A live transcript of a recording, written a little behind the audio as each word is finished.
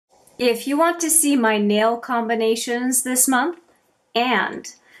If you want to see my nail combinations this month, and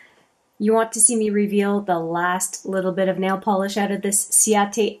you want to see me reveal the last little bit of nail polish out of this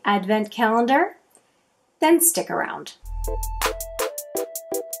Ciaté Advent calendar, then stick around.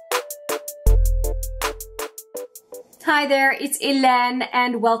 Hi there, it's Hélène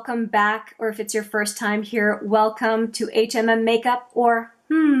and welcome back, or if it's your first time here, welcome to HMM Makeup or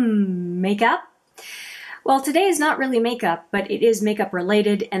Makeup. Well, today is not really makeup, but it is makeup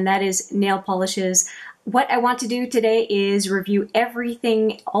related, and that is nail polishes. What I want to do today is review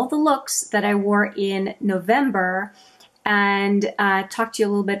everything, all the looks that I wore in November, and talk to you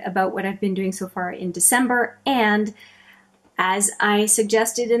a little bit about what I've been doing so far in December. And as I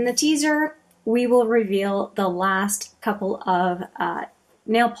suggested in the teaser, we will reveal the last couple of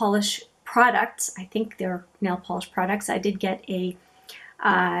nail polish products. I think they're nail polish products. I did get a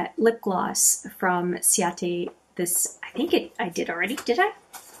lip gloss from Ciaté. I did already, did I?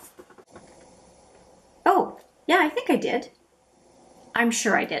 Oh, yeah, I think I did. I'm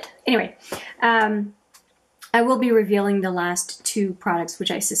sure I did. Anyway, I will be revealing the last two products,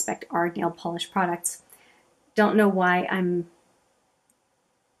 which I suspect are nail polish products. Don't know why I'm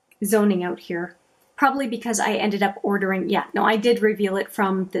zoning out here. Probably because I ended up ordering, I did reveal it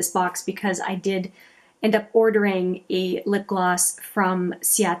from this box because I did end up ordering a lip gloss from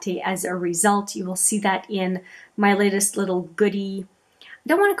Ciaté as a result. You will see that in my latest little goodie. I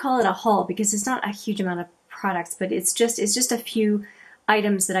don't want to call it a haul because it's not a huge amount of products, but it's just a few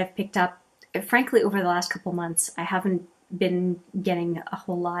items that I've picked up. Frankly, over the last couple months, I haven't been getting a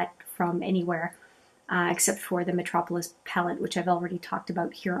whole lot from anywhere except for the Metropolis palette, which I've already talked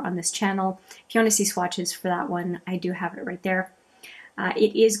about here on this channel. If you want to see swatches for that one, I do have it right there.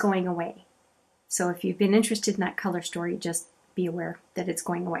 It is going away. So if you've been interested in that color story, just be aware that it's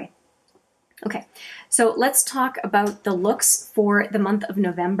going away. Okay, so let's talk about the looks for the month of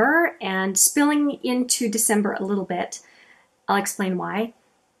November and spilling into December a little bit. I'll explain why.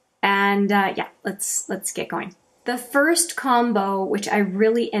 And let's get going. The first combo, which I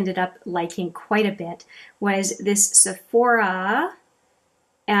really ended up liking quite a bit, was this Sephora.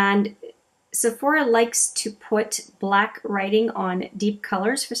 And Sephora likes to put black writing on deep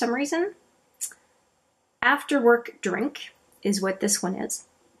colors for some reason. After Work Drink is what this one is.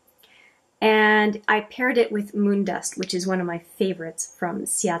 And I paired it with Moon Dust, which is one of my favorites from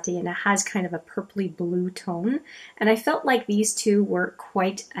Ciaté, and it has kind of a purpley blue tone. And I felt like these two were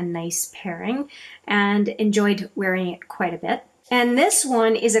quite a nice pairing and enjoyed wearing it quite a bit. And this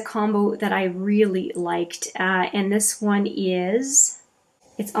one is a combo that I really liked. And this one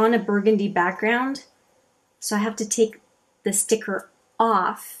it's on a burgundy background. So I have to take the sticker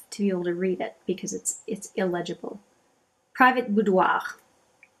off to be able to read it because it's illegible. Private Boudoir.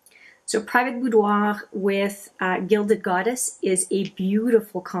 So Private Boudoir with Gilded Goddess is a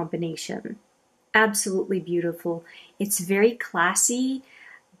beautiful combination. Absolutely beautiful. It's very classy,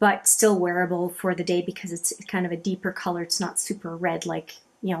 but still wearable for the day because it's kind of a deeper color. It's not super red like,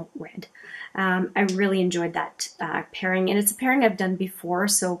 red. I really enjoyed that pairing, and it's a pairing I've done before,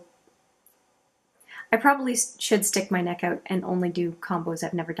 so I probably should stick my neck out and only do combos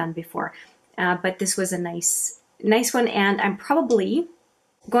I've never done before. But this was a nice one, and I'm probably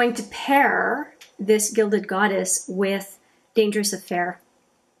going to pair this Gilded Goddess with Dangerous Affair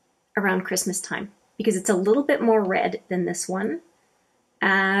around Christmas time because it's a little bit more red than this one,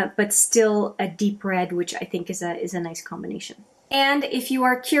 but still a deep red, which I think is a nice combination. And if you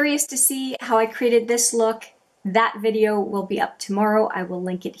are curious to see how I created this look, that video will be up tomorrow. I will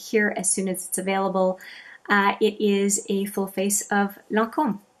link it here as soon as it's available. It is a full face of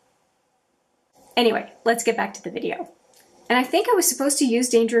Lancôme. Anyway, let's get back to the video. And I think I was supposed to use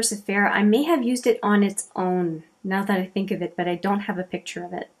Dangerous Affair. I may have used it on its own, now that I think of it, but I don't have a picture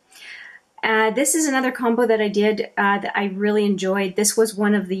of it. This is another combo that I did that I really enjoyed. This was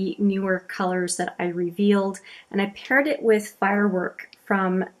one of the newer colors that I revealed, and I paired it with Firework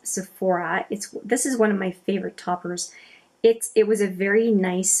from Sephora. This is one of my favorite toppers. It was a very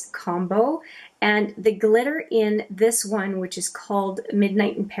nice combo, and the glitter in this one, which is called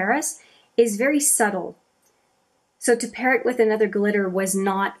Midnight in Paris, is very subtle. So to pair it with another glitter was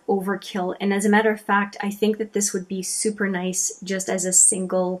not overkill, and as a matter of fact, I think that this would be super nice just as a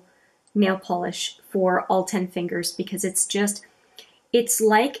single nail polish for all 10 fingers because it's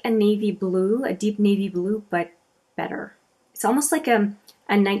like a navy blue, a deep navy blue, but better. It's almost like a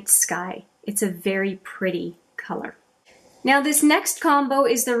night sky. It's a very pretty color. Now this next combo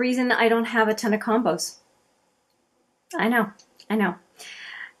is the reason I don't have a ton of combos. I know.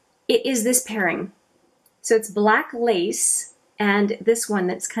 It is this pairing. So it's black lace and this one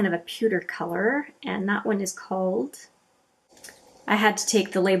that's kind of a pewter color, and that one is called I had to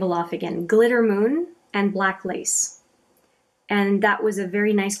take the label off again. Glitter Moon and Black Lace. And that was a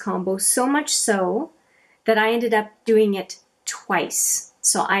very nice combo, so much so that I ended up doing it twice.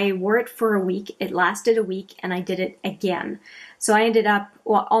 So I wore it for a week, it lasted a week, and I did it again. So I ended up,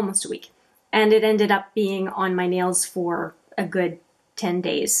 well, almost a week, and it ended up being on my nails for a good 10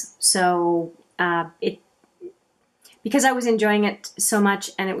 days. So because I was enjoying it so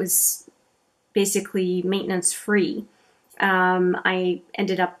much and it was basically maintenance free, I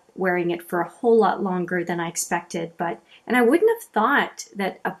ended up wearing it for a whole lot longer than I expected. And I wouldn't have thought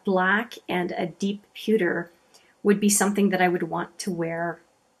that a black and a deep pewter would be something that I would want to wear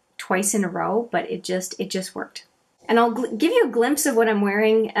twice in a row, but it just worked. And I'll give you a glimpse of what I'm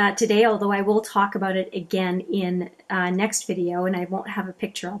wearing today, although I will talk about it again in next video, and I won't have a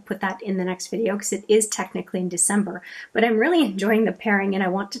picture. I'll put that in the next video because it is technically in December, but I'm really enjoying the pairing and I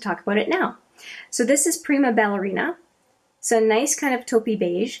want to talk about it now. So this is Prima Ballerina, so nice kind of taupey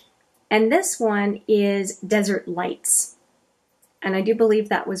beige, and this one is Desert Lights. And I do believe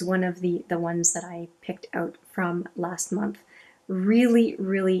that was one of the ones that I picked out from last month. Really,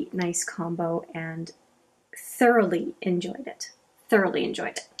 really nice combo and thoroughly enjoyed it. Thoroughly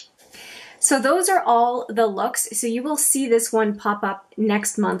enjoyed it. So those are all the looks. So you will see this one pop up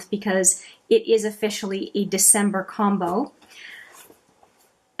next month because it is officially a December combo.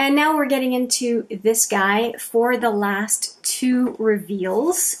 And now we're getting into this guy for the last two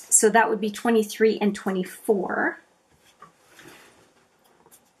reveals. So that would be 23 and 24.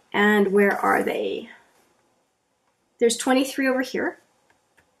 And where are they? There's 23 over here,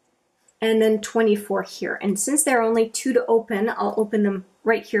 and then 24 here. And since there are only two to open, I'll open them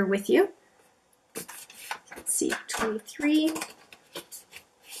right here with you. Let's see, 23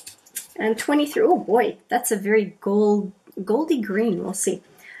 and 23. Oh boy, that's a very goldy green. We'll see.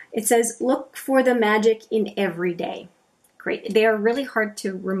 It says, look for the magic in every day. Great. They are really hard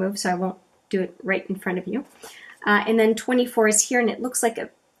to remove, so I won't do it right in front of you. And then 24 is here, and it looks like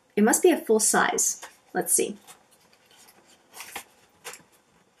it must be a full size. Let's see.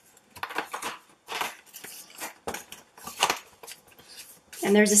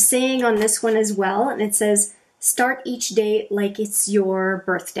 And there's a saying on this one as well, and it says, start each day like it's your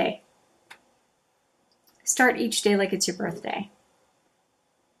birthday. Start each day like it's your birthday.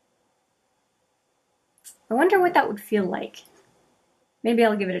 I wonder what that would feel like. Maybe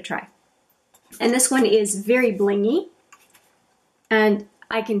I'll give it a try. And this one is very blingy, and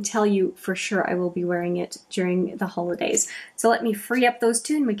I can tell you for sure I will be wearing it during the holidays. So let me free up those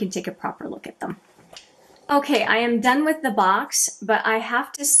two and we can take a proper look at them. Okay, I am done with the box, but I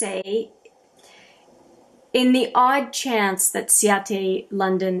have to say, in the odd chance that Ciaté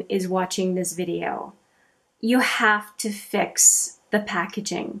London is watching this video, you have to fix the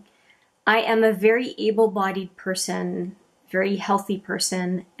packaging. I am a very able-bodied person, very healthy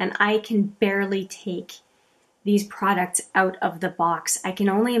person, and I can barely take these products out of the box. I can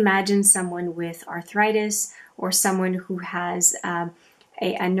only imagine someone with arthritis or someone who has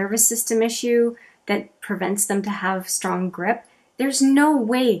a nervous system issue that prevents them to have strong grip. There's no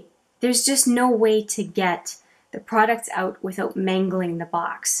way, there's just no way to get the products out without mangling the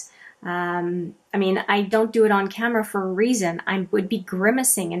box. I mean, I don't do it on camera for a reason. I would be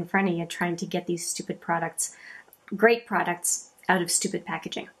grimacing in front of you trying to get these stupid products, great products, out of stupid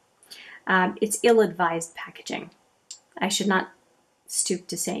packaging. It's ill-advised packaging. I should not stoop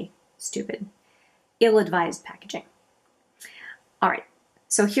to say stupid. Ill-advised packaging. All right,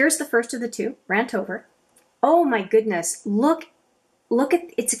 so here's the first of the two, Rant Over. Oh my goodness, look at,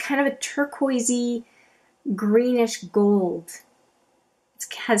 it's a kind of a turquoisey, greenish gold.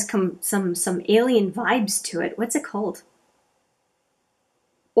 It has some alien vibes to it. What's it called?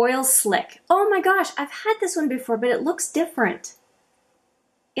 Oil Slick. Oh my gosh, I've had this one before, but it looks different.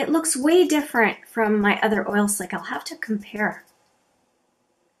 It looks way different from my other Oil Slick. I'll have to compare.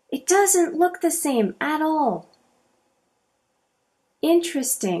 It doesn't look the same at all.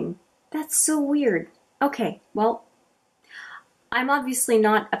 Interesting. That's so weird. Okay, well, I'm obviously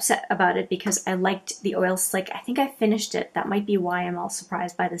not upset about it because I liked the Oil Slick. I think I finished it. That might be why I'm all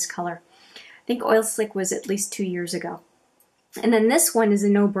surprised by this color. I think Oil Slick was at least 2 years ago. And then this one is a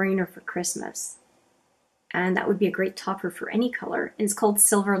no-brainer for Christmas. And that would be a great topper for any color. And it's called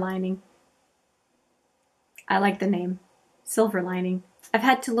Silver Lining. I like the name, Silver Lining. I've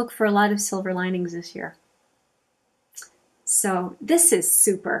had to look for a lot of silver linings this year. So this is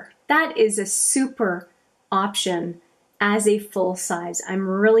super. That is a super option as a full size. I'm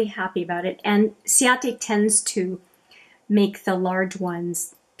really happy about it. And Ciaté tends to make the large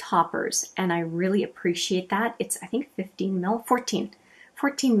ones toppers, and I really appreciate that. It's, I think, 15 mil, 14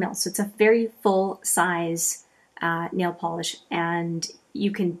 mil. So it's a very full size nail polish, and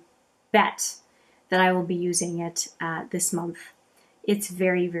you can bet that I will be using it this month. It's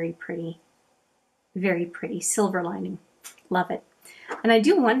very, very pretty. Very pretty. Silver lining. Love it. And I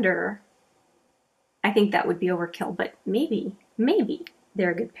do wonder, I think that would be overkill, but maybe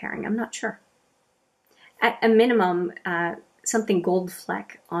they're a good pairing. I'm not sure. At a minimum, something gold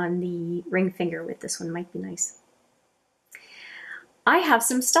fleck on the ring finger with this one might be nice. I have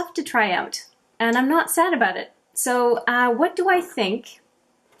some stuff to try out, and I'm not sad about it. So what do I think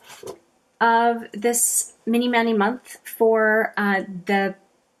of this Mini Mani month for the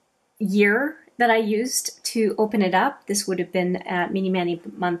year that I used to open it up? This would have been Mini Mani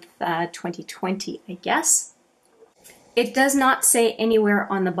month 2020, I guess. It does not say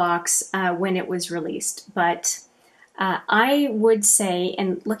anywhere on the box when it was released, but I would say,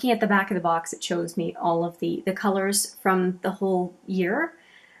 and looking at the back of the box, it shows me all of the colors from the whole year.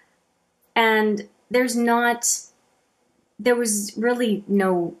 And there was really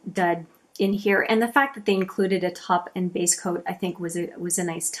no dud in here. And the fact that they included a top and base coat, I think was a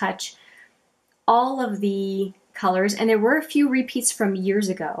nice touch. All of the colors, and there were a few repeats from years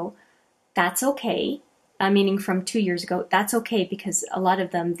ago, that's okay. Meaning from 2 years ago, that's okay, because a lot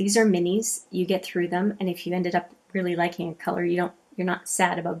of them, these are minis, you get through them, and if you ended up really liking a color, you're not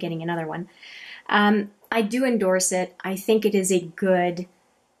sad about getting another one. I do endorse it. I think it is a good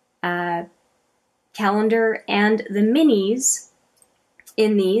calendar, and the minis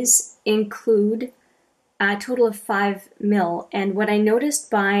in these include a total of 5 mil. And what I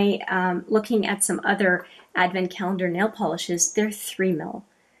noticed by looking at some other advent calendar nail polishes, they're 3 mil.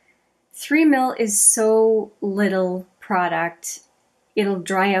 3 mil is so little product. It'll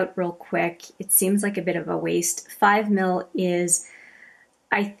dry out real quick. It seems like a bit of a waste. 5 mil is,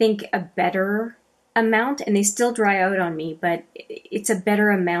 I think, a better amount, and they still dry out on me, but it's a better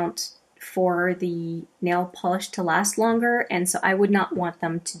amount for the nail polish to last longer, and so I would not want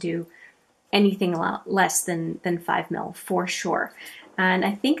them to do anything less than 5 mil for sure. And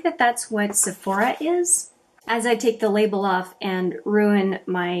I think that that's what Sephora is. As I take the label off and ruin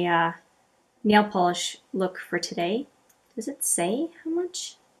my nail polish look for today, does it say how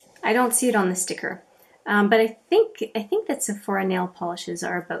much? I don't see it on the sticker, but I think that Sephora nail polishes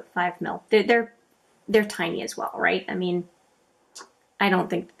are about 5 mil. They're tiny as well, right? I mean, I don't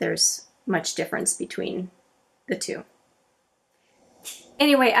think there's much difference between the two.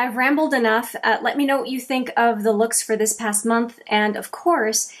 Anyway, I've rambled enough. Let me know what you think of the looks for this past month. And of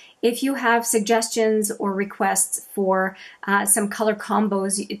course, if you have suggestions or requests for some color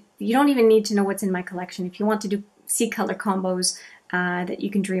combos, you don't even need to know what's in my collection. If you want to see color combos that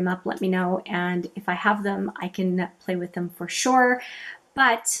you can dream up, let me know. And if I have them, I can play with them for sure.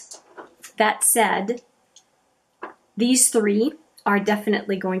 But that said, these 3 are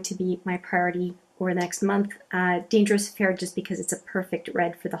definitely going to be my priority for the next month. Dangerous Affair, just because it's a perfect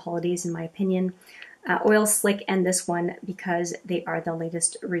red for the holidays in my opinion. Oil Slick, and this one because they are the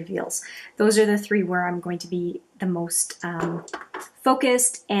latest reveals. Those are the 3 where I'm going to be the most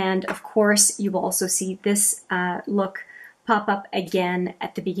focused, and of course you will also see this look pop up again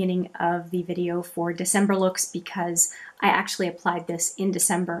at the beginning of the video for December looks, because I actually applied this in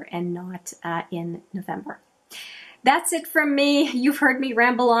December and not in November. That's it from me. You've heard me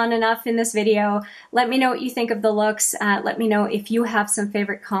ramble on enough in this video. Let me know what you think of the looks. Let me know if you have some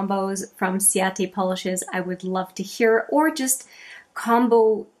favorite combos from Ciaté polishes. I would love to hear, or just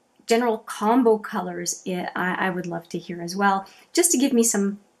general combo colors. I would love to hear as well, just to give me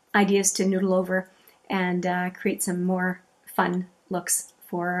some ideas to noodle over and create some more fun looks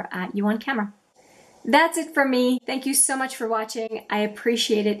for you on camera. That's it from me. Thank you so much for watching. I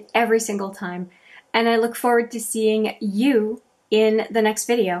appreciate it every single time. And I look forward to seeing you in the next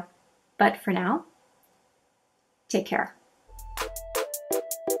video. But for now, take care.